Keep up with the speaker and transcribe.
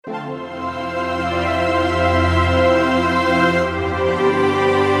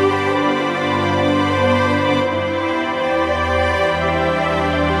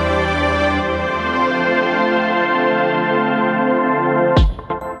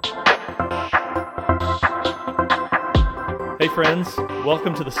friends.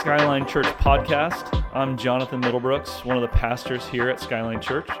 Welcome to the Skyline Church podcast. I'm Jonathan Middlebrooks, one of the pastors here at Skyline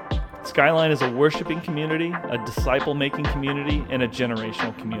Church. Skyline is a worshiping community, a disciple-making community, and a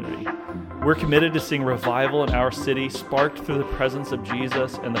generational community. We're committed to seeing revival in our city, sparked through the presence of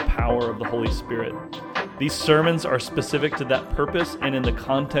Jesus and the power of the Holy Spirit. These sermons are specific to that purpose and in the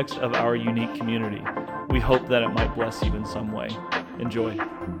context of our unique community. We hope that it might bless you in some way. Enjoy.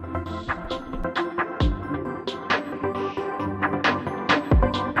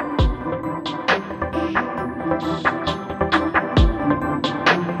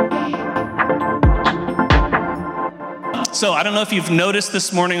 So I don't know if you've noticed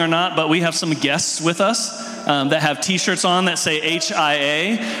this morning or not, but we have some guests with us that have t-shirts on that say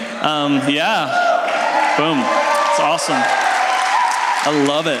HIA. Yeah, boom, it's awesome. I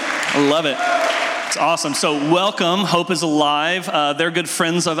love it, I love it. It's awesome. So welcome, Hope is Alive. They're good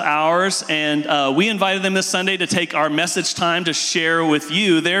friends of ours, and we invited them this Sunday to take our message time to share with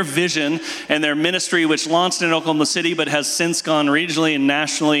you their vision and their ministry, which launched in Oklahoma City, but has since gone regionally and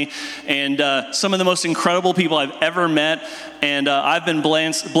nationally. And some of the most incredible people I've ever met. And I've been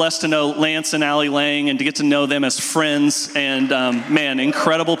blessed to know Lance and Allie Lang and to get to know them as friends. And man,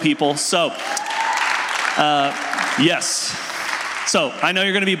 incredible people. So, yes. So I know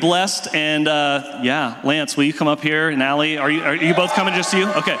you're going to be blessed, and yeah, Lance, will you come up here? And Allie, are you both coming? Just you?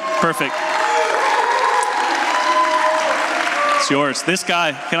 Okay, perfect. It's yours. This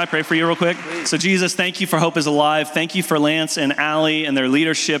guy, can I pray for you real quick? Please. So Jesus, thank you for Hope is Alive. Thank you for Lance and Allie and their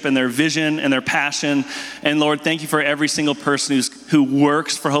leadership and their vision and their passion. And Lord, thank you for every single person who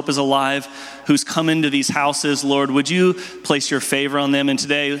works for Hope is Alive, who's come into these houses. Lord, would you place your favor on them? And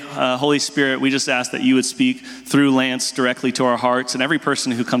today, Holy Spirit, we just ask that you would speak through Lance directly to our hearts. And every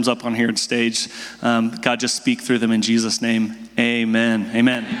person who comes up on here on stage, God, just speak through them in Jesus' name. Amen.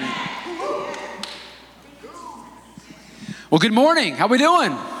 Amen. Well, good morning. How we doing?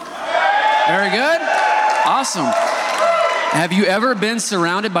 Very good. Awesome. Have you ever been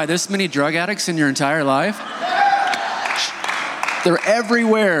surrounded by this many drug addicts in your entire life? They're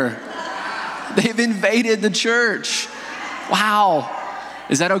everywhere. They've invaded the church. Wow.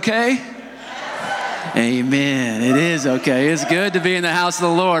 Is that okay? Amen. It is okay. It's good to be in the house of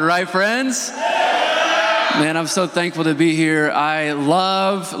the Lord, right, friends? Man, I'm so thankful to be here. I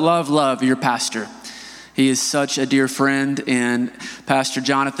love your pastor. He is such a dear friend, and Pastor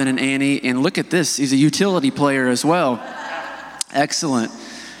Jonathan and Annie. And look at this, he's a utility player as well. Excellent.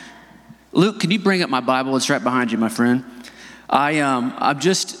 Luke, can you bring up my Bible? It's right behind you, my friend. I've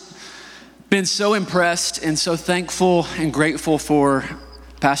just been so impressed and so thankful and grateful for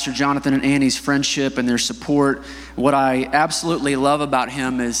Pastor Jonathan and Annie's friendship and their support. What I absolutely love about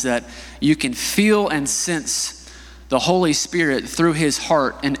him is that you can feel and sense the Holy Spirit through his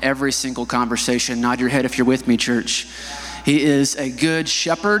heart in every single conversation. Nod your head if you're with me, church. He is a good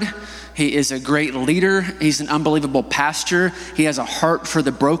shepherd. He is a great leader. He's an unbelievable pastor. He has a heart for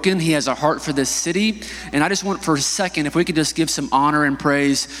the broken. He has a heart for this city. And I just want for a second, if we could just give some honor and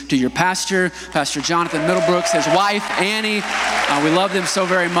praise to your pastor, Pastor Jonathan Middlebrooks, his wife, Annie. We love them so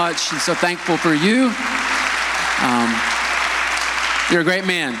very much and so thankful for you. You're a great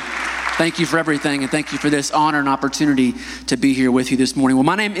man. Thank you for everything, and thank you for this honor and opportunity to be here with you this morning. Well,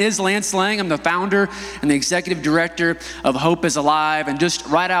 my name is Lance Lang. I'm the founder and the executive director of Hope is Alive. And just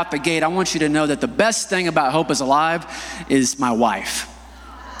right out the gate, I want you to know that the best thing about Hope is Alive is my wife.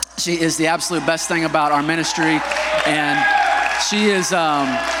 She is the absolute best thing about our ministry, and she is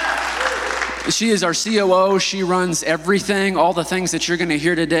our COO. She runs everything. All the things that you're going to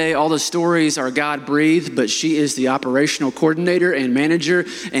hear today, all the stories are God-breathed, but she is the operational coordinator and manager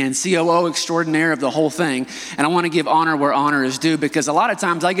and COO extraordinaire of the whole thing. And I want to give honor where honor is due, because a lot of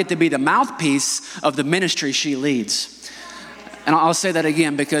times I get to be the mouthpiece of the ministry she leads. And I'll say that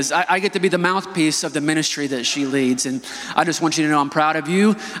again, because I get to be the mouthpiece of the ministry that she leads. And I just want you to know I'm proud of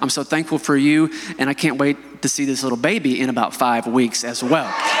you. I'm so thankful for you. And I can't wait to see this little baby in about 5 weeks as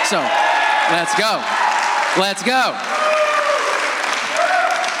well. So let's go. Let's go.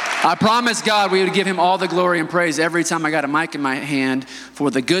 I promised God we would give him all the glory and praise every time I got a mic in my hand for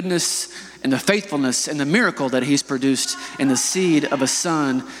the goodness and the faithfulness and the miracle that he's produced in the seed of a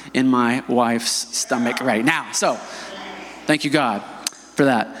son in my wife's stomach right now. So thank you, God, for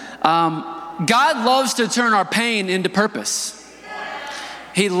that. God loves to turn our pain into purpose.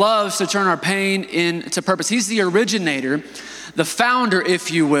 He loves to turn our pain into purpose. He's the originator, the founder, if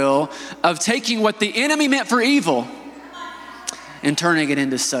you will, of taking what the enemy meant for evil and turning it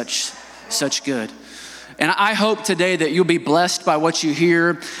into such good. And I hope today that you'll be blessed by what you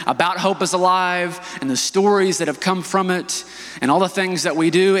hear about Hope is Alive and the stories that have come from it and all the things that we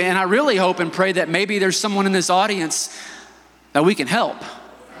do. And I really hope and pray that maybe there's someone in this audience that we can help.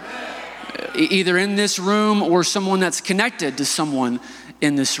 Either in this room or someone that's connected to someone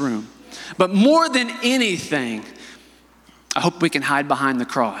in this room. But more than anything, I hope we can hide behind the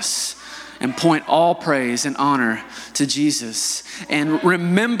cross and point all praise and honor to Jesus and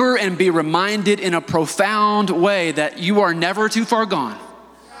remember and be reminded in a profound way that you are never too far gone.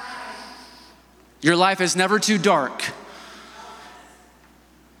 Your life is never too dark.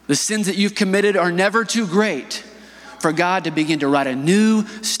 The sins that you've committed are never too great for God to begin to write a new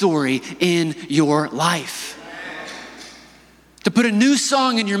story in your life. To put a new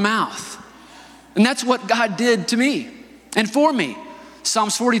song in your mouth. And that's what God did to me and for me.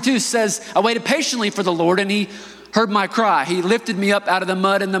 Psalms 42 says, I waited patiently for the Lord and he heard my cry. He lifted me up out of the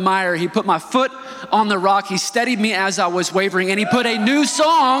mud and the mire. He put my foot on the rock. He steadied me as I was wavering and he put a new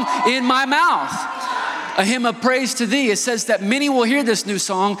song in my mouth. A hymn of praise to thee. It says that many will hear this new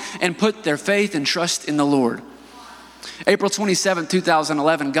song and put their faith and trust in the Lord. April 27,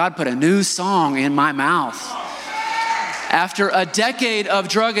 2011, God put a new song in my mouth. After a decade of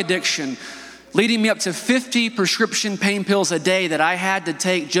drug addiction, leading me up to 50 prescription pain pills a day that I had to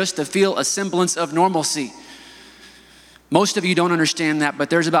take just to feel a semblance of normalcy. Most of you don't understand that, but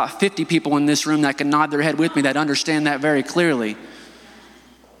there's about 50 people in this room that can nod their head with me that understand that very clearly.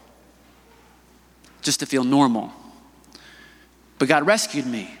 Just to feel normal. But God rescued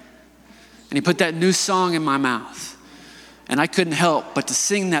me, and he put that new song in my mouth. And I couldn't help but to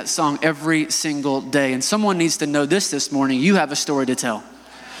sing that song every single day. And someone needs to know this morning. You have a story to tell.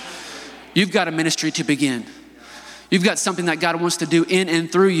 You've got a ministry to begin. You've got something that God wants to do in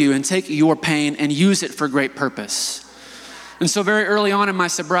and through you and take your pain and use it for great purpose. And so very early on in my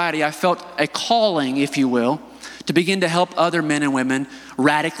sobriety, I felt a calling, if you will, to begin to help other men and women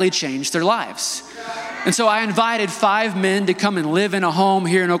radically change their lives. And so I invited 5 men to come and live in a home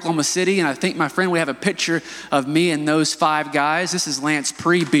here in Oklahoma City. And I think, my friend, we have a picture of me and those 5 guys. This is Lance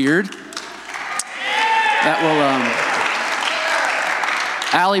pre-beard. That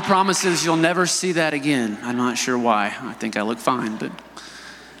will, Allie promises you'll never see that again. I'm not sure why. I think I look fine, but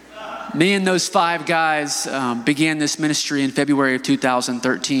me and those 5 guys began this ministry in February of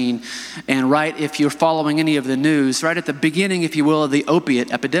 2013. And right, if you're following any of the news, right at the beginning, if you will, of the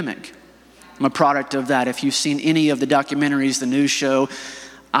opiate epidemic. I'm a product of that. If you've seen any of the documentaries, the news show,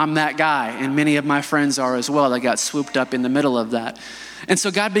 I'm that guy. And many of my friends are as well. I got swooped up in the middle of that. And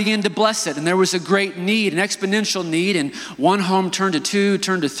so God began to bless it. And there was a great need, an exponential need. And one home turned to 2,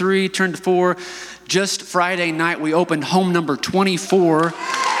 turned to 3, turned to 4. Just Friday night, we opened home number 24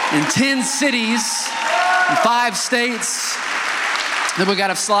 in 10 cities, in 5 states. Then we got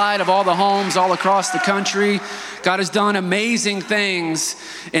a slide of all the homes all across the country. God has done amazing things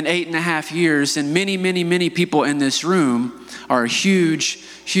in 8.5 years. And many, many, many people in this room are a huge,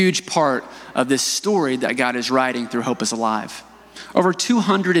 huge part of this story that God is writing through Hope is Alive. Over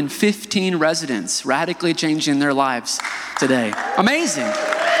 215 residents radically changing their lives today. Amazing.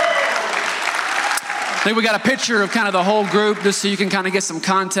 I think we got a picture of kind of the whole group just so you can kind of get some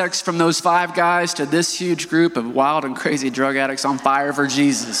context from those 5 guys to this huge group of wild and crazy drug addicts on fire for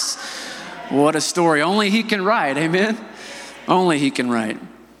Jesus. What a story. Only he can write, amen? Only he can write.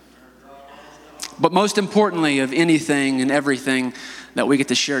 But most importantly of anything and everything that we get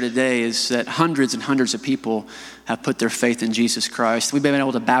to share today is that hundreds and hundreds of people have put their faith in Jesus Christ. We've been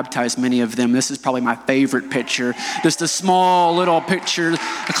able to baptize many of them. This is probably my favorite picture. Just a small little picture,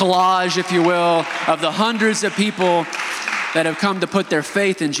 a collage, if you will, of the hundreds of people that have come to put their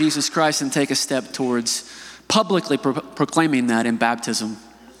faith in Jesus Christ and take a step towards publicly proclaiming that in baptism.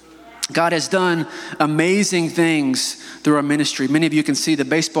 God has done amazing things through our ministry. Many of you can see the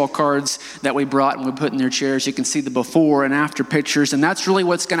baseball cards that we brought and we put in their chairs. You can see the before and after pictures. And that's really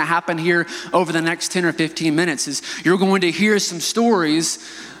what's going to happen here over the next 10 or 15 minutes is you're going to hear some stories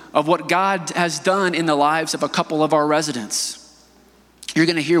of what God has done in the lives of a couple of our residents. You're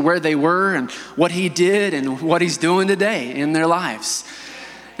going to hear where they were and what he did and what he's doing today in their lives.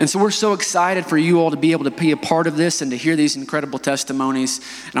 And so we're so excited for you all to be able to be a part of this and to hear these incredible testimonies.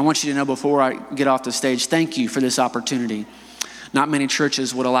 And I want you to know before I get off the stage, thank you for this opportunity. Not many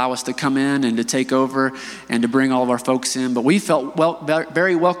churches would allow us to come in and to take over and to bring all of our folks in. But we felt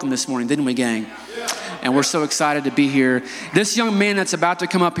very welcome this morning, didn't we, gang? And we're so excited to be here. This young man that's about to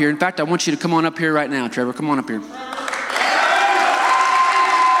come up here, in fact, I want you to come on up here right now, Trevor. Come on up here.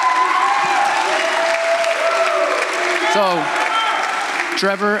 So,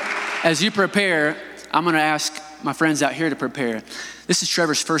 Trevor, as you prepare, I'm going to ask my friends out here to prepare. This is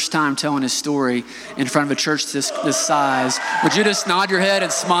Trevor's first time telling his story in front of a church this size. Would you just nod your head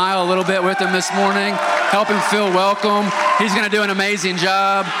and smile a little bit with him this morning? Help him feel welcome. He's going to do an amazing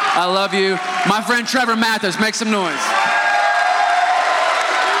job. I love you. My friend Trevor Mathis, make some noise.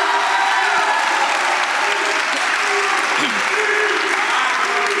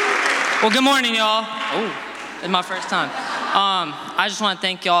 Well, good morning, y'all. Oh, it's my first time. I just want to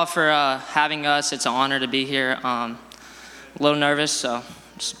thank y'all for having us. It's an honor to be here. A little nervous, so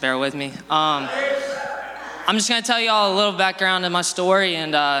just bear with me. I'm just going to tell y'all a little background of my story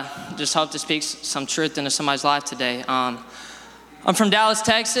and just hope to speak some truth into somebody's life today. I'm from Dallas,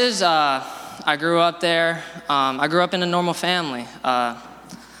 Texas. I grew up there. I grew up in a normal family.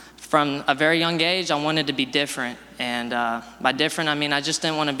 From a very young age, I wanted to be different. And by different, I mean I just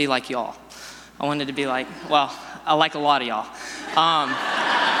didn't want to be like y'all. I wanted to be like, well, I like a lot of y'all.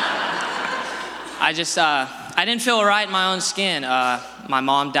 I didn't feel right in my own skin. My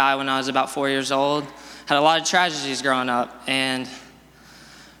mom died when I was about 4 years old. Had a lot of tragedies growing up. And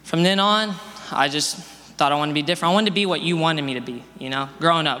from then on, I just thought I wanted to be different. I wanted to be what you wanted me to be,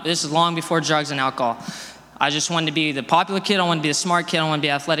 growing up. This is long before drugs and alcohol. I just wanted to be the popular kid. I wanted to be the smart kid. I wanted to be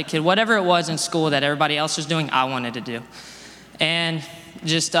the athletic kid. Whatever it was in school that everybody else was doing, I wanted to do. And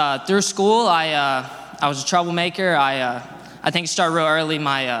just through school, I was a troublemaker. I think it started real early.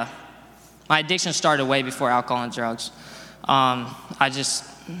 My addiction started way before alcohol and drugs.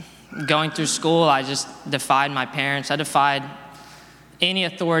 Going through school, I just defied my parents. I defied any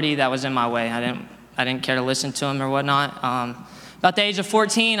authority that was in my way. I didn't care to listen to them or whatnot. About the age of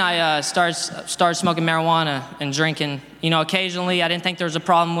 14, I started smoking marijuana and drinking. Occasionally, I didn't think there was a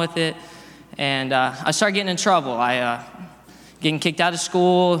problem with it. And I started getting in trouble. Getting kicked out of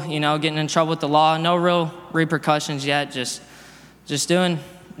school, getting in trouble with the law. No real repercussions yet. Just doing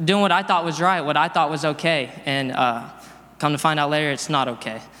what I thought was right, what I thought was okay. And come to find out later, it's not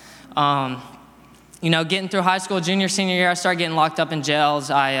okay. Getting through high school, junior, senior year, I started getting locked up in jails.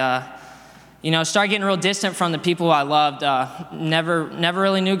 Started getting real distant from the people I loved. Never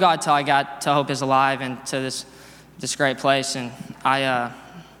really knew God till I got to Hope is Alive and to this great place. And I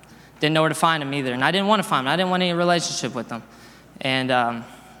didn't know where to find him either. And I didn't want to find him. I didn't want any relationship with him. And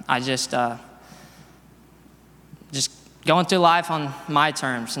I just going through life on my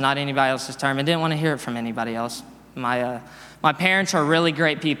terms, not anybody else's term. I didn't want to hear it from anybody else. My parents are really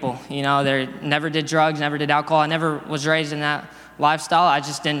great people. They never did drugs, never did alcohol. I never was raised in that lifestyle. I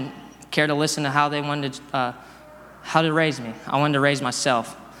just didn't care to listen to how they wanted how to raise me. I wanted to raise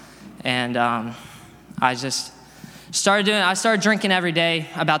myself. And I just started drinking every day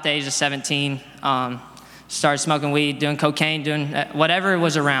about the age of 17. Started smoking weed, doing cocaine, doing whatever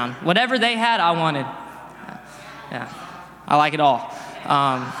was around. Whatever they had, I wanted. Yeah, I like it all.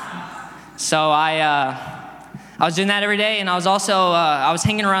 So I was doing that every day, and I was also, I was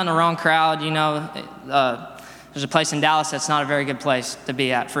hanging around the wrong crowd, There's a place in Dallas that's not a very good place to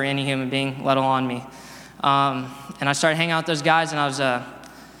be at for any human being, let alone me. And I started hanging out with those guys, and I was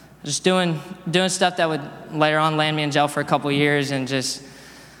just doing stuff that would later on land me in jail for a couple of years, and just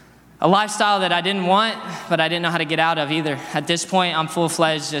a lifestyle that I didn't want, but I didn't know how to get out of either. At this point, I'm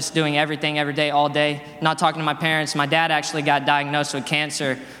full-fledged, just doing everything every day, all day, not talking to my parents. My dad actually got diagnosed with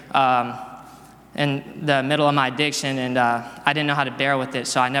cancer in the middle of my addiction, and I didn't know how to bear with it,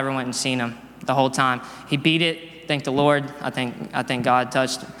 so I never went and seen him the whole time. He beat it. Thank the Lord. I think God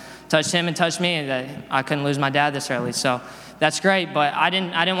touched him and touched me, and that I couldn't lose my dad this early. So that's great. But I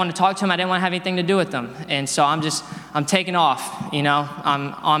didn't want to talk to him. I didn't want to have anything to do with him. And so I'm taking off.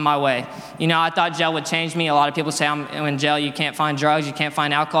 I'm on my way. I thought jail would change me. A lot of people say I'm in jail. You can't find drugs. You can't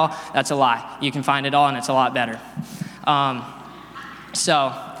find alcohol. That's a lie. You can find it all, and it's a lot better.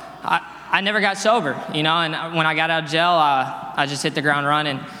 So I never got sober. And when I got out of jail, I just hit the ground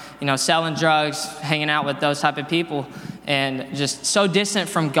running. Selling drugs, hanging out with those type of people, and just so distant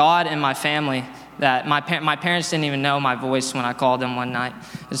from God and my family that my parents didn't even know my voice when I called them one night.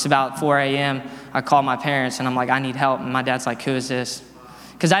 It's about 4 a.m. I called my parents, and I'm like, I need help. And my dad's like, who is this?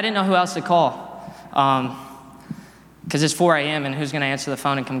 Because I didn't know who else to call. Because it's 4 a.m. and who's going to answer the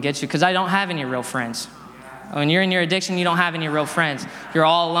phone and come get you? Because I don't have any real friends. When you're in your addiction, you don't have any real friends. You're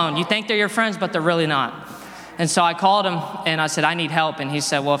all alone. You think they're your friends, but they're really not. And so I called him, and I said, I need help. And he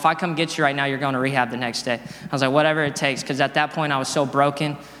said, well, if I come get you right now, you're going to rehab the next day. I was like, whatever it takes, because at that point, I was so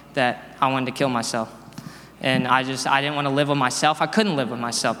broken that I wanted to kill myself. And I didn't want to live with myself. I couldn't live with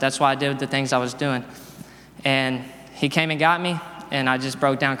myself. That's why I did the things I was doing. And he came and got me, and I just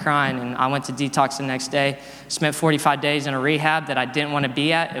broke down crying. And I went to detox the next day, spent 45 days in a rehab that I didn't want to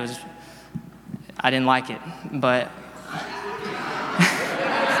be at. I didn't like it, but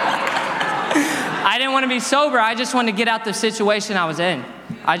I didn't want to be sober. I just wanted to get out the situation I was in.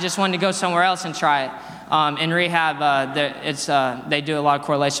 I just wanted to go somewhere else and try it. In rehab, they do a lot of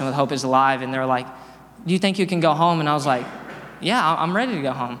correlation with Hope is Alive, and they're like, do you think you can go home? And I was like, yeah, I'm ready to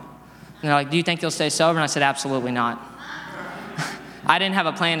go home. And they're like, do you think you'll stay sober? And I said, absolutely not. I didn't have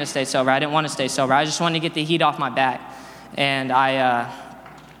a plan to stay sober. I didn't want to stay sober. I just wanted to get the heat off my back. And I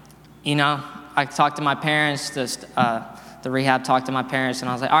I talked to my parents, the rehab talked to my parents, and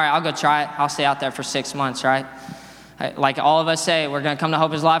I was like, all right, I'll go try it. I'll stay out there for 6 months, right? Like all of us say, we're going to come to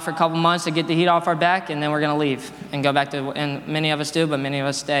Hope is Alive for a couple months to get the heat off our back, and then we're going to leave and go back to, and many of us do, but many of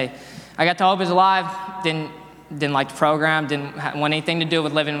us stay. I got to Hope is Alive, didn't like the program, didn't want anything to do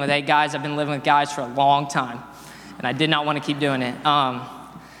with living with 8 guys. I've been living with guys for a long time, and I did not want to keep doing it.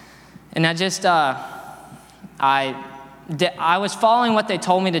 And I just, I was following what they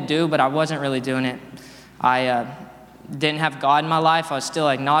told me to do, but I wasn't really doing it. I didn't have God in my life. I was still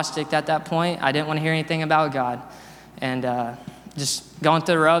agnostic at that point. I didn't want to hear anything about God. And just going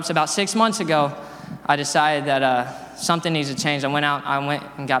through the ropes, about 6 months ago, I decided that something needs to change. I went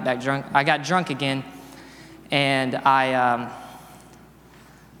and got back drunk. I got drunk again, and I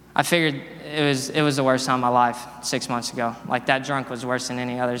figured it was the worst time of my life 6 months ago. Like, that drunk was worse than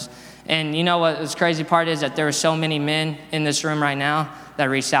any others. And you know what the crazy part is? That there were so many men in this room right now that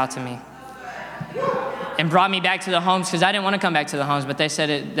reached out to me and brought me back to the homes, because I didn't want to come back to the homes, but they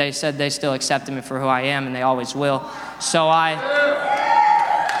said they still accepted me for who I am, and they always will. So I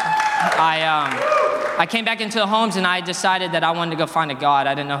came back into the homes, and I decided that I wanted to go find a God.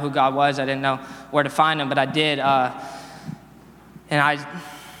 I didn't know who God was. I didn't know where to find him, but I did. And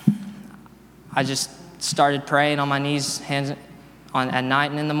I just started praying on my knees, hands at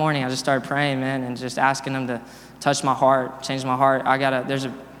night and in the morning. I just started praying, man, and just asking him to touch my heart, change my heart. There's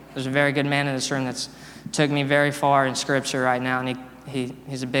a very good man in this room that's took me very far in Scripture right now, and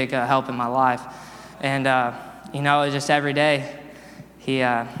he's a big help in my life. And just every day, he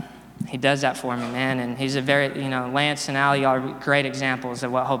does that for me, man. And he's a very, Lance and Allie are great examples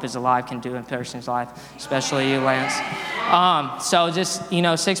of what Hope is Alive can do in a person's life, especially you, Lance. So just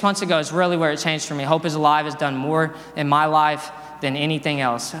 6 months ago is really where it changed for me. Hope is Alive has done more in my life than anything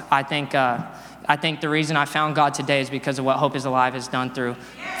else. I think the reason I found God today is because of what Hope is Alive has done through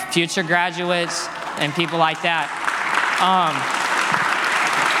future graduates and people like that.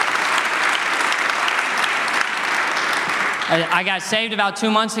 I got saved about 2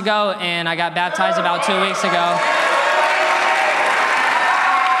 months ago, and I got baptized about 2 weeks ago.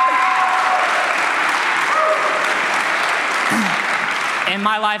 And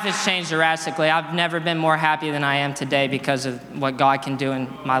my life has changed drastically. I've never been more happy than I am today because of what God can do in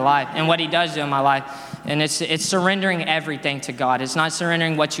my life and what he does do in my life. And it's surrendering everything to God. It's not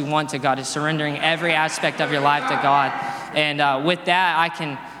surrendering what you want to God. It's surrendering every aspect of your life to God. And with that,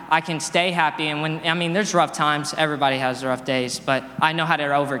 I can stay happy. And there's rough times. Everybody has rough days, but I know how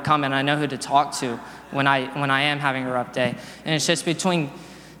to overcome it. And I know who to talk to when I am having a rough day. And it's just between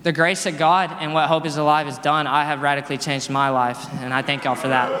the grace of God and what Hope is Alive has done, I have radically changed my life, and I thank y'all for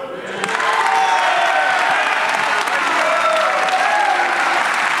that.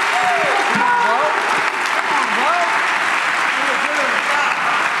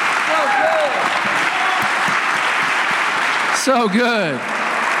 So good.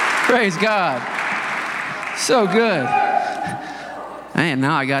 Praise God. So good. Man,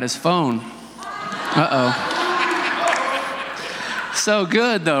 now I got his phone. Uh-oh. So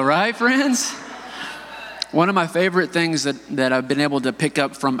good though, right, friends? One of my favorite things that I've been able to pick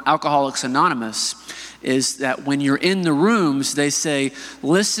up from Alcoholics Anonymous is that when you're in the rooms, they say,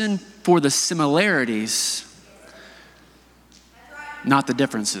 listen for the similarities, not the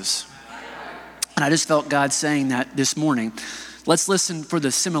differences. And I just felt God saying that this morning. Let's listen for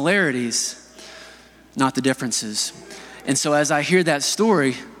the similarities, not the differences. And so as I hear that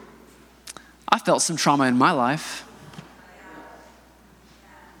story, I felt some trauma in my life.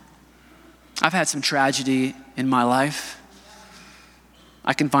 I've had some tragedy in my life.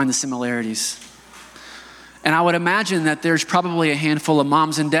 I can find the similarities. And I would imagine that there's probably a handful of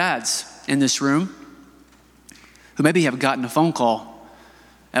moms and dads in this room who maybe have gotten a phone call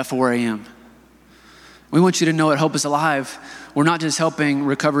at 4 a.m. We want you to know at Hope is Alive, we're not just helping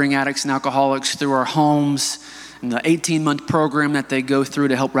recovering addicts and alcoholics through our homes and the 18-month program that they go through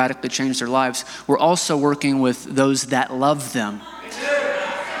to help radically change their lives. We're also working with those that love them.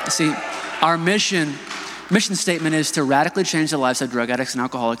 See, our mission statement is to radically change the lives of drug addicts and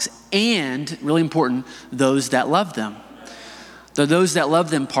alcoholics, and, really important, those that love them. The those that love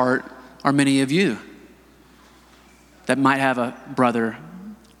them part are many of you that might have a brother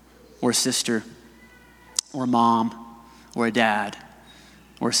or a sister or a mom or a dad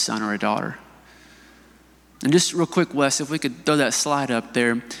or a son or a daughter. And just real quick, Wes, if we could throw that slide up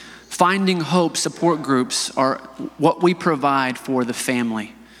there. Finding Hope support groups are what we provide for the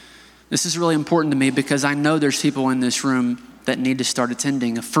family. This is really important to me because I know there's people in this room that need to start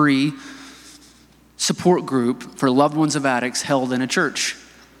attending a free support group for loved ones of addicts held in a church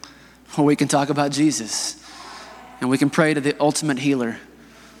where we can talk about Jesus and we can pray to the ultimate healer.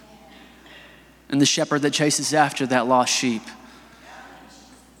 and the shepherd that chases after that lost sheep.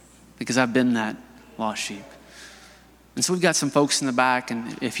 Because I've been that lost sheep. And so we've got some folks in the back,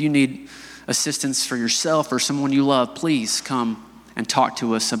 and if you need assistance for yourself or someone you love, please come and talk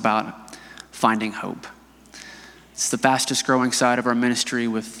to us about finding hope. It's the fastest growing side of our ministry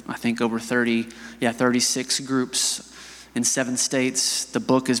with, I think, over 36 groups in 7 states. The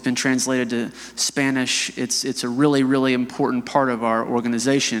book has been translated to Spanish. It's a really, really important part of our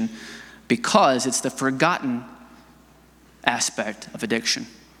organization because it's the forgotten aspect of addiction.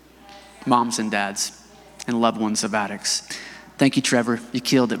 Moms and dads and loved ones of addicts. Thank you, Trevor. You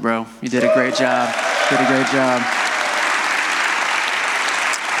killed it, bro. You did a great job.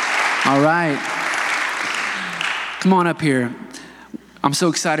 All right. Come on up here. I'm so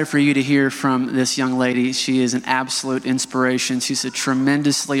excited for you to hear from this young lady. She is an absolute inspiration. She's a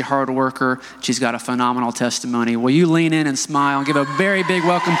tremendously hard worker. She's got a phenomenal testimony. Will you lean in and smile and give a very big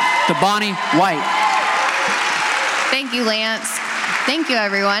welcome to Bonnie White. Thank you, Lance. Thank you,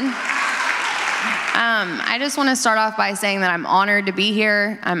 everyone. I just want to start off by saying that I'm honored to be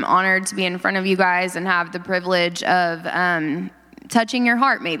here. I'm honored to be in front of you guys and have the privilege of touching your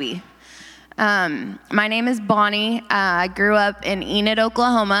heart, maybe. My name is Bonnie. I grew up in Enid,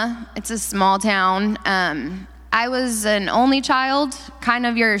 Oklahoma. It's a small town. I was an only child, kind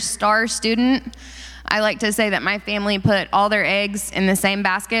of your star student. I like to say that my family put all their eggs in the same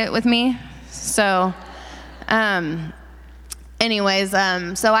basket with me. So, so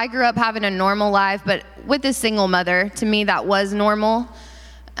I grew up having a normal life, but with a single mother. To me, that was normal.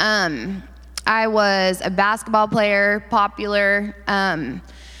 I was a basketball player, popular.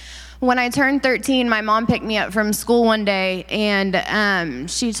 When I turned 13, my mom picked me up from school one day, and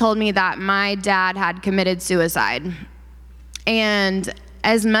she told me that my dad had committed suicide. And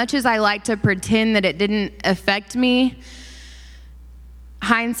as much as I like to pretend that it didn't affect me,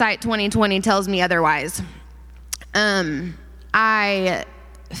 hindsight 2020 tells me otherwise. I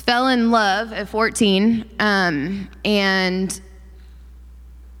fell in love at 14 and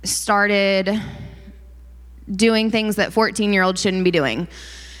started doing things that 14-year-olds shouldn't be doing.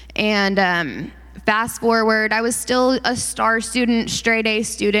 And fast forward, I was still a star student, straight A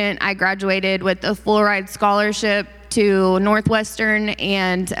student. I graduated with a full ride scholarship to Northwestern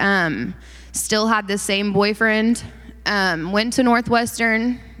and still had the same boyfriend. Went to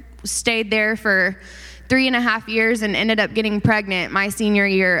Northwestern, stayed there for 3.5 years and ended up getting pregnant my senior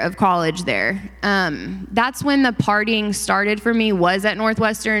year of college there. That's when the partying started for me, was at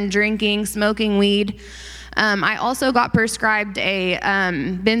Northwestern, drinking, smoking weed. I also got prescribed a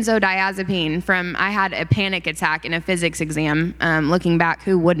benzodiazepine I had a panic attack in a physics exam. Looking back,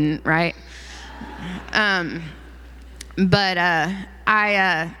 who wouldn't, right?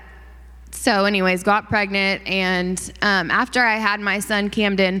 So anyways, got pregnant, and after I had my son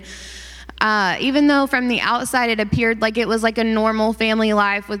Camden, even though from the outside it appeared like it was like a normal family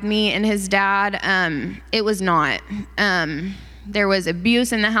life with me and his dad, it was not. There was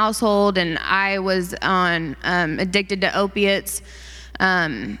abuse in the household, and I was addicted to opiates.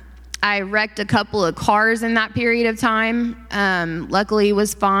 I wrecked a couple of cars in that period of time. Luckily, it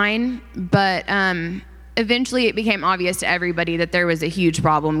was fine, but eventually it became obvious to everybody that there was a huge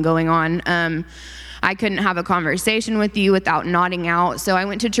problem going on. I couldn't have a conversation with you without nodding out, so I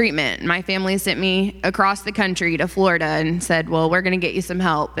went to treatment. My family sent me across the country to Florida and said, well, we're going to get you some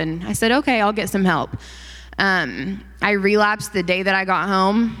help. And I said, okay, I'll get some help. I relapsed the day that I got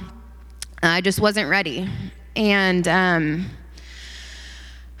home. I just wasn't ready. And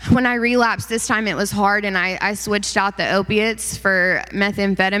when I relapsed this time, it was hard, and I switched out the opiates for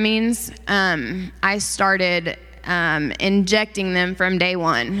methamphetamines. I started injecting them from day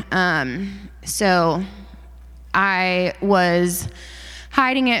one. So I was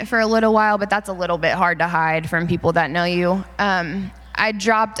hiding it for a little while, but that's a little bit hard to hide from people that know you. I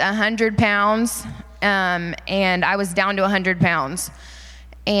dropped 100 pounds. And I was down to 100 pounds.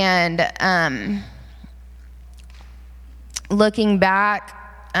 And looking back,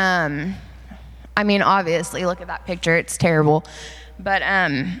 obviously, look at that picture, it's terrible. But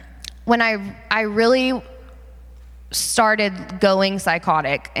when I really started going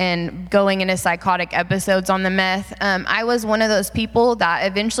psychotic and going into psychotic episodes on the meth, I was one of those people that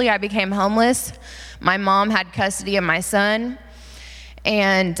eventually I became homeless. My mom had custody of my son.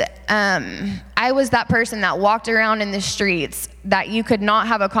 And I was that person that walked around in the streets that you could not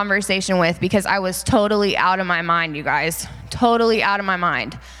have a conversation with because I was totally out of my mind, you guys. Totally out of my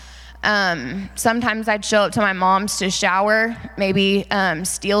mind. Sometimes I'd show up to my mom's to shower, maybe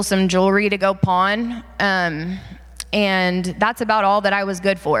steal some jewelry to go pawn. And that's about all that I was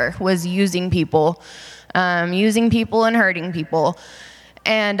good for, was using people and hurting people.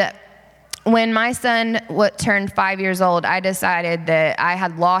 And when my son turned 5 years old, I decided that I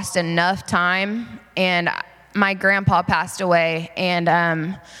had lost enough time, and my grandpa passed away, and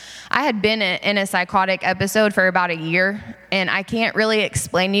I had been in a psychotic episode for about a year, and I can't really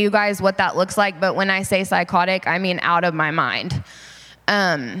explain to you guys what that looks like, but when I say psychotic, I mean out of my mind.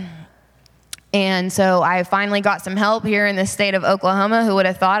 And so I finally got some help here in the state of Oklahoma. Who would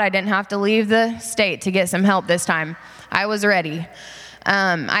have thought I didn't have to leave the state to get some help this time? I was ready.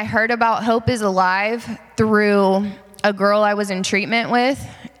 I heard about Hope is Alive through a girl I was in treatment with,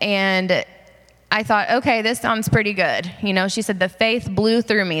 and I thought, okay, this sounds pretty good. You know, she said the faith blew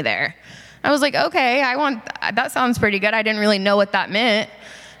through me there. I was like, okay, that sounds pretty good. I didn't really know what that meant,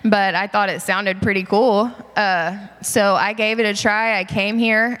 but I thought it sounded pretty cool. So I gave it a try. I came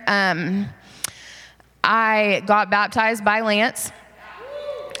here. I got baptized by Lance.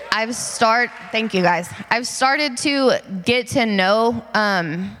 Thank you guys. I've started to get to know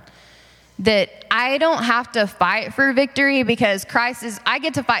that I don't have to fight for victory because I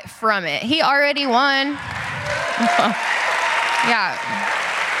get to fight from it. He already won. Yeah.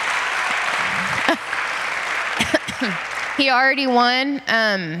 He already won.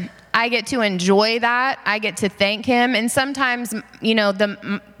 I get to enjoy that. I get to thank him. And sometimes, you know,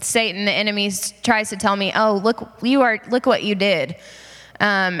 Satan, the enemy, tries to tell me, "Oh, look what you did."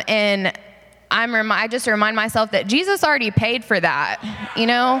 And I just remind myself that Jesus already paid for that. You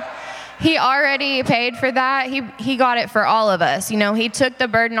know, he already paid for that. He got it for all of us. You know, he took the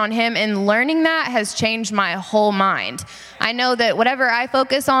burden on him, and learning that has changed my whole mind. I know that whatever I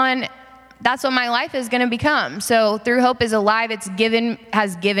focus on, that's what my life is going to become. So through Hope is Alive,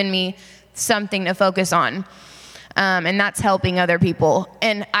 has given me something to focus on. And that's helping other people.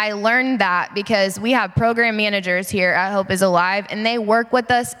 And I learned that because we have program managers here at Hope is Alive, and they work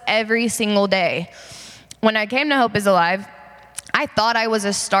with us every single day. When I came to Hope is Alive, I thought I was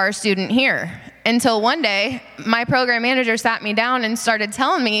a star student here until one day my program manager sat me down and started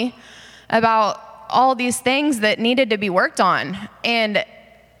telling me about all these things that needed to be worked on. And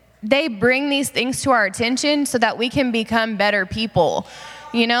they bring these things to our attention so that we can become better people.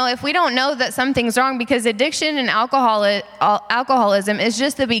 You know, if we don't know that something's wrong, because addiction and alcoholism is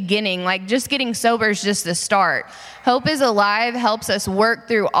just the beginning, like just getting sober is just the start. Hope is Alive helps us work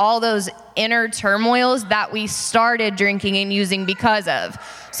through all those inner turmoils that we started drinking and using because of.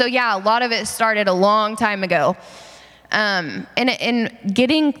 So yeah, a lot of it started a long time ago. And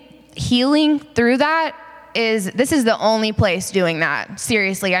getting healing through that, this is the only place doing that.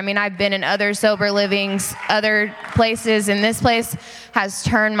 Seriously. I mean, I've been in other sober livings, other places, and this place has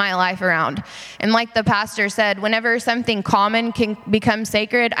turned my life around. And like the pastor said, whenever something common can become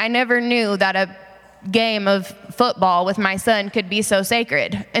sacred, I never knew that a game of football with my son could be so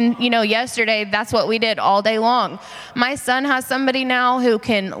sacred. And you know, yesterday, that's what we did all day long. My son has somebody now who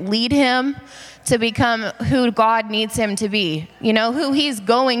can lead him to become who God needs him to be, you know, who he's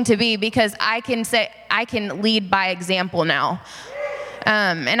going to be, because I can lead by example now.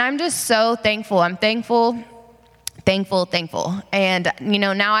 And I'm just so thankful. I'm thankful. And, you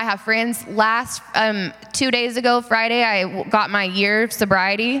know, now I have friends. 2 days ago, Friday, I got my year of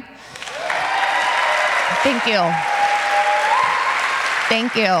sobriety. Thank you.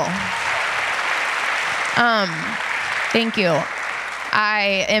 Thank you.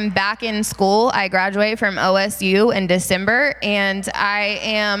 I am back in school. I graduate from OSU in December, and I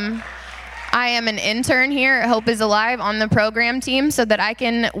am an intern here at Hope is Alive on the program team so that I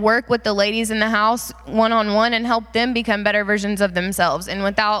can work with the ladies in the house one-on-one and help them become better versions of themselves. And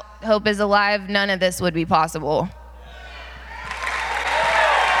without Hope is Alive, none of this would be possible.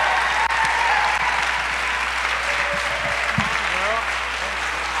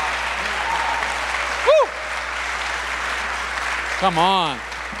 Come on.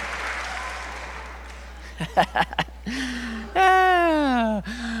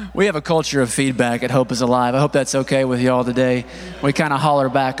 We have a culture of feedback at Hope is Alive. I hope that's okay with y'all today. We kind of holler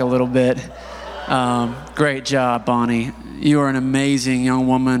back a little bit. Great job, Bonnie. You are an amazing young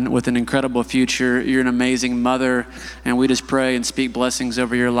woman with an incredible future. You're an amazing mother, and we just pray and speak blessings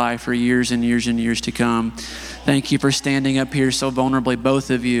over your life for years and years and years to come. Thank you for standing up here so vulnerably, both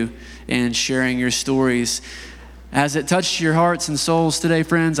of you, and sharing your stories. Has it touched your hearts and souls today,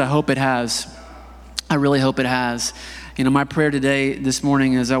 friends? I hope it has. I really hope it has. You know, my prayer today, this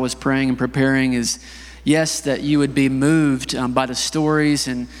morning, as I was praying and preparing is, yes, that you would be moved by the stories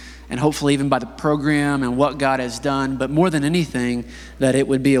and hopefully even by the program and what God has done, but more than anything, that it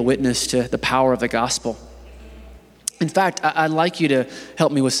would be a witness to the power of the gospel. In fact, I'd like you to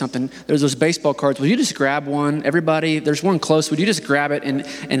help me with something. There's those baseball cards. Will you just grab one? Everybody, there's one close. Would you just grab it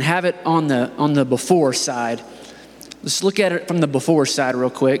and have it on the before side? Let's look at it from the before side real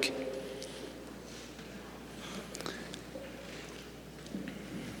quick.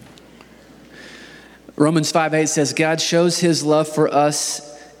 Romans 5:8 says, God shows his love for us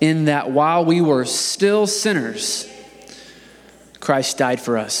in that while we were still sinners, Christ died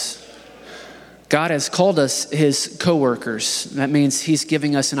for us. God has called us his co-workers. That means he's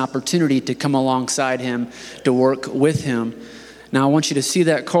giving us an opportunity to come alongside him, to work with him. Now I want you to see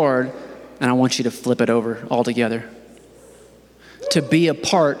that card, and I want you to flip it over altogether. To be a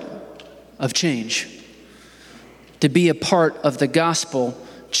part of change. To be a part of the gospel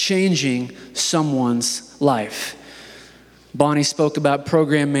changing someone's life. Bonnie spoke about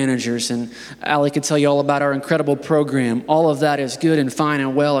program managers, and Allie could tell you all about our incredible program. All of that is good and fine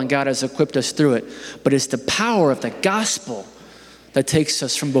and well, and God has equipped us through it. But it's the power of the gospel that takes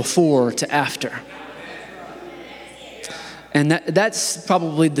us from before to after. And that's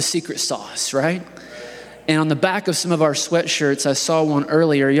probably the secret sauce, right? And on the back of some of our sweatshirts, I saw one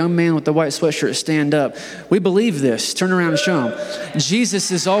earlier, a young man with the white sweatshirt, stand up. We believe this. Turn around and show him. Jesus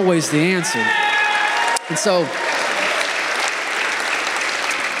is always the answer. And so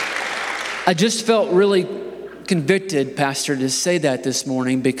I just felt really convicted, Pastor, to say that this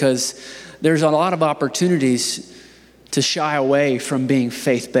morning, because there's a lot of opportunities to shy away from being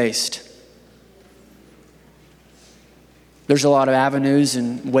faith-based. There's a lot of avenues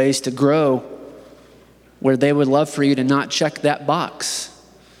and ways to grow where they would love for you to not check that box.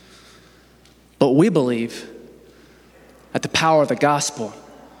 But we believe that the power of the gospel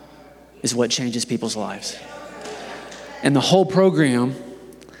is what changes people's lives. And the whole program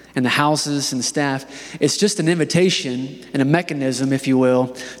and the houses and the staff, it's just an invitation and a mechanism, if you will,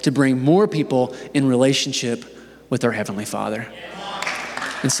 to bring more people in relationship with our Heavenly Father.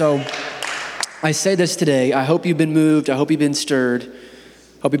 And so I say this today. I hope you've been moved. I hope you've been stirred.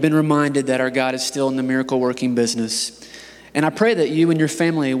 I hope you've been reminded that our God is still in the miracle working business. And I pray that you and your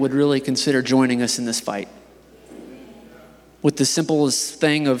family would really consider joining us in this fight. With the simplest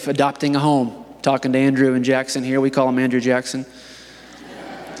thing of adopting a home. Talking to Andrew and Jackson here. We call him Andrew Jackson.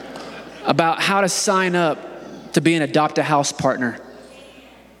 About how to sign up to be an adopt-a-house partner.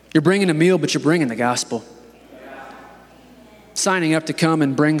 You're bringing a meal, but you're bringing the gospel. Signing up to come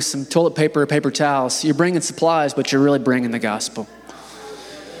and bring some toilet paper or paper towels. You're bringing supplies, but you're really bringing the gospel.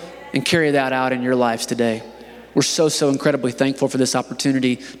 And carry that out in your lives today. We're so incredibly thankful for this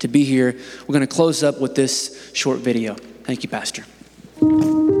opportunity to be here. We're going to close up with this short video. Thank you, Pastor.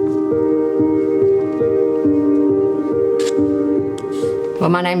 Well,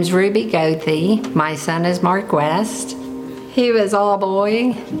 my name's Ruby Goethe. My son is Mark West. He was all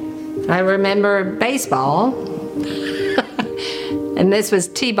boy. I remember baseball. And this was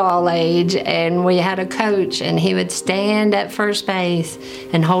t-ball age, and we had a coach, and he would stand at first base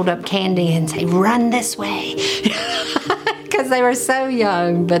and hold up candy and say, "Run this way." Because they were so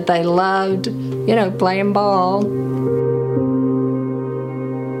young, but they loved, playing ball.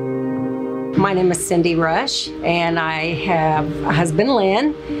 My name is Cindy Rush, and I have a husband,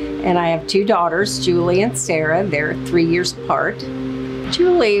 Lynn, and I have two daughters, Julie and Sarah. They're 3 years apart.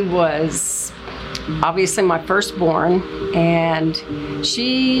 Julie was obviously my firstborn, and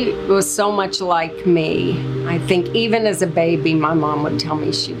she was so much like me. I think even as a baby, my mom would tell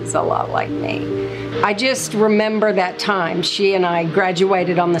me she was a lot like me. I just remember that time. She and I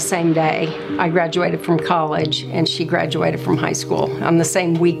graduated on the same day. I graduated from college, and she graduated from high school on the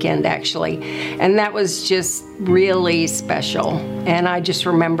same weekend, actually. And that was just really special. And I just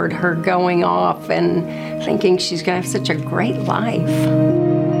remembered her going off and thinking she's going to have such a great life.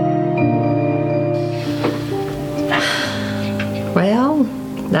 Well,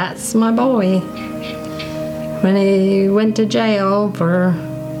 that's my boy. When he went to jail for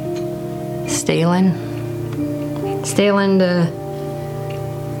stealing to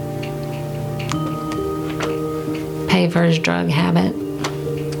pay for his drug habit.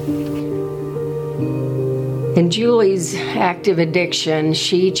 In Julie's active addiction,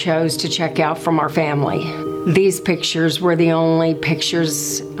 she chose to check out from our family. These pictures were the only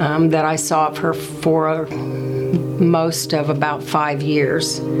pictures that I saw of her for most of about 5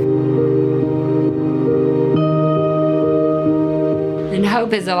 years. And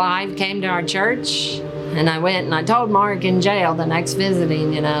Hope is Alive came to our church, and I went and I told Mark in jail the next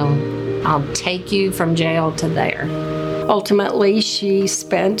visiting, I'll take you from jail to there. Ultimately, she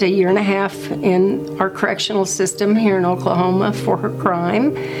spent 1.5 years in our correctional system here in Oklahoma for her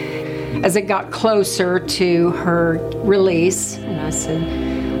crime. As it got closer to her release, and I said,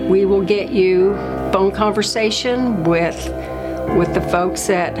 we will get you phone conversation with the folks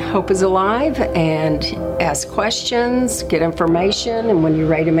at Hope is Alive and ask questions, get information, and when you're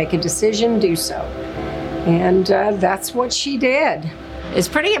ready to make a decision, do so. And that's what she did. It's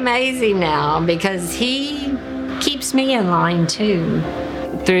pretty amazing now because he keeps me in line too.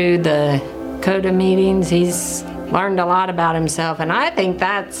 Through the CODA meetings. He's learned a lot about himself, and I think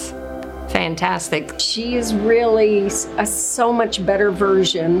that's fantastic. She is really a so much better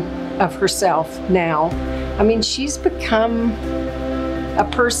version of herself now. I mean, she's become a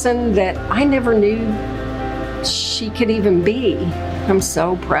person that I never knew she could even be. I'm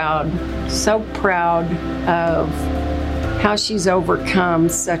so proud of how she's overcome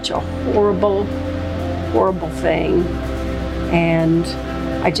such a horrible, horrible thing. And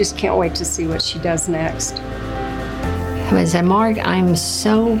I just can't wait to see what she does next. I would say, Mark, I'm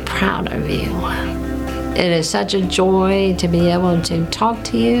so proud of you. It is such a joy to be able to talk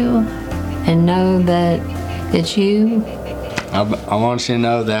to you and know that it's you. I want you to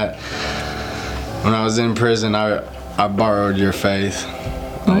know that when I was in prison, I borrowed your faith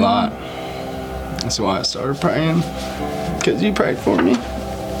a lot. That's why I started praying, because you prayed for me.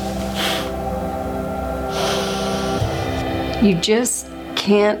 You just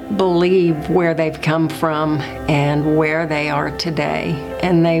can't believe where they've come from and where they are today.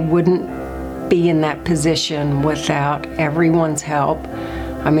 And they wouldn't be in that position without everyone's help.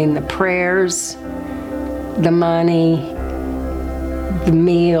 I mean, the prayers, the money, the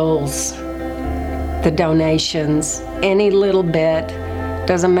meals, the donations, any little bit,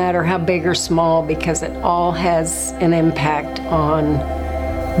 doesn't matter how big or small, because it all has an impact on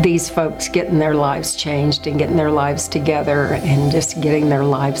these folks getting their lives changed and getting their lives together and just getting their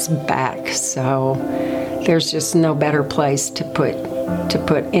lives back. So there's just no better place to put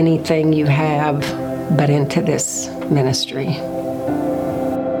anything you have but into this ministry.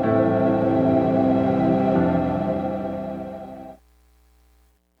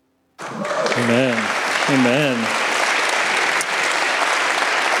 Amen. Amen.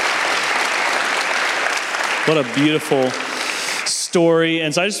 What a beautiful story.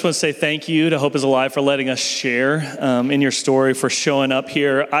 And so I just want to say thank you to Hope is Alive for letting us share in your story, for showing up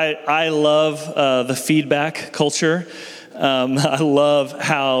here. I love the feedback culture. I love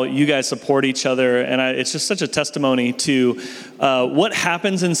how you guys support each other. And it's just such a testimony to what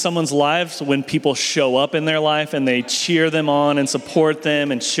happens in someone's lives when people show up in their life and they cheer them on and support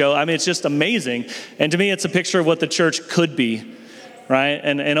them and show. I mean, it's just amazing. And to me, it's a picture of what the church could be. Right?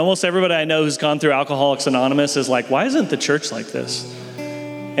 And almost everybody I know who's gone through Alcoholics Anonymous is like, why isn't the church like this?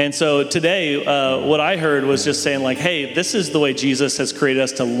 And so today, what I heard was just saying like, hey, this is the way Jesus has created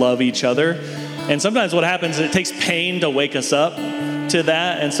us to love each other. And sometimes what happens is it takes pain to wake us up to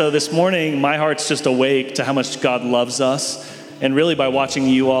that. And so this morning, my heart's just awake to how much God loves us. And really by watching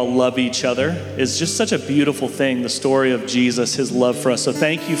you all love each other is just such a beautiful thing, the story of Jesus, his love for us. So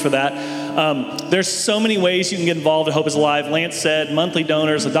thank you for that. There's so many ways you can get involved at Hope is Alive. Lance said monthly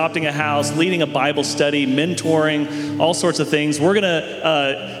donors, adopting a house, leading a Bible study, mentoring, all sorts of things. We're going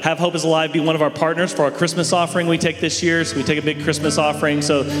to have Hope is Alive be one of our partners for our Christmas offering we take this year. So we take a big Christmas offering.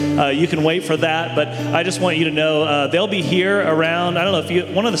 So you can wait for that. But I just want you to know they'll be here around, I don't know if you,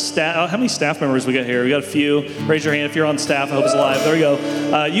 one of the staff, how many staff members we got here? We got a few. Raise your hand if you're on staff at Hope is Alive. There we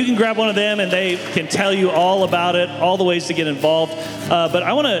go. You can grab one of them and they can tell you all about it, all the ways to get involved. But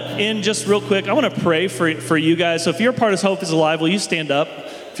I want to end just real quick. I want to pray for you guys. So if you're a part of Hope is Alive, will you stand up?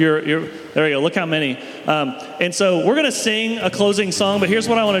 If you're there you go. Look how many. And so we're going to sing a closing song, but here's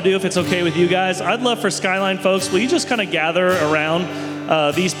what I want to do if it's okay with you guys. I'd love for Skyline folks, will you just kind of gather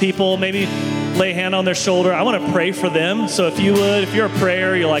around these people, maybe lay a hand on their shoulder. I want to pray for them. So if you would, if you're a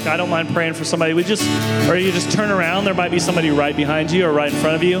prayer, you're like, I don't mind praying for somebody, or you just turn around. There might be somebody right behind you or right in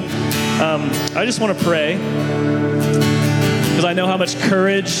front of you. I just want to pray because I know how much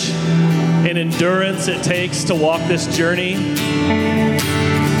courage and endurance it takes to walk this journey.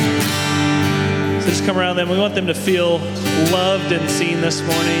 So just come around them. We want them to feel loved and seen this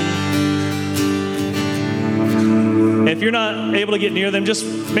morning. If you're not able to get near them, just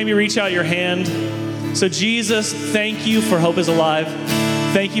maybe reach out your hand. So Jesus, thank you for Hope is Alive.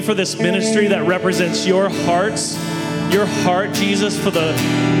 Thank you for this ministry that represents your heart, Jesus, for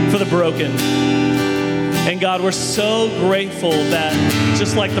the broken. And God, we're so grateful that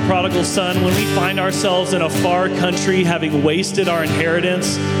just like the prodigal son, when we find ourselves in a far country having wasted our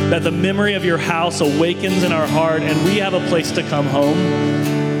inheritance, that the memory of your house awakens in our heart and we have a place to come home.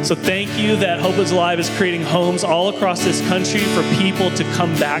 So thank you that Hope is Alive is creating homes all across this country for people to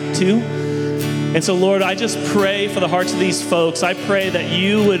come back to. And so, Lord, I just pray for the hearts of these folks. I pray that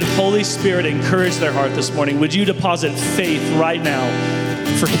you would, Holy Spirit, encourage their heart this morning. Would you deposit faith right now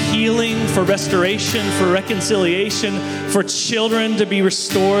for healing, for restoration, for reconciliation, for children to be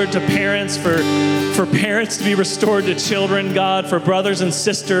restored to parents, for parents to be restored to children, God, for brothers and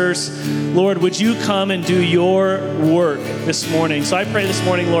sisters. Lord, would you come and do your work this morning? So I pray this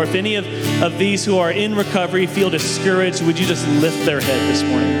morning, Lord, if any of these who are in recovery feel discouraged, would you just lift their head this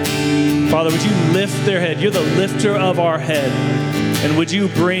morning? Father, would you lift their head? You're the lifter of our head. And would you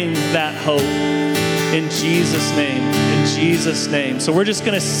bring that hope in Jesus' name? In Jesus' name. So we're just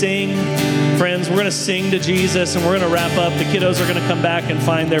going to sing, friends. We're going to sing to Jesus, and we're going to wrap up. The kiddos are going to come back and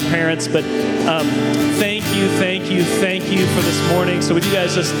find their parents. But thank you for this morning. So would you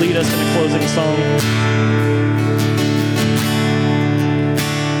guys just lead us in a closing song?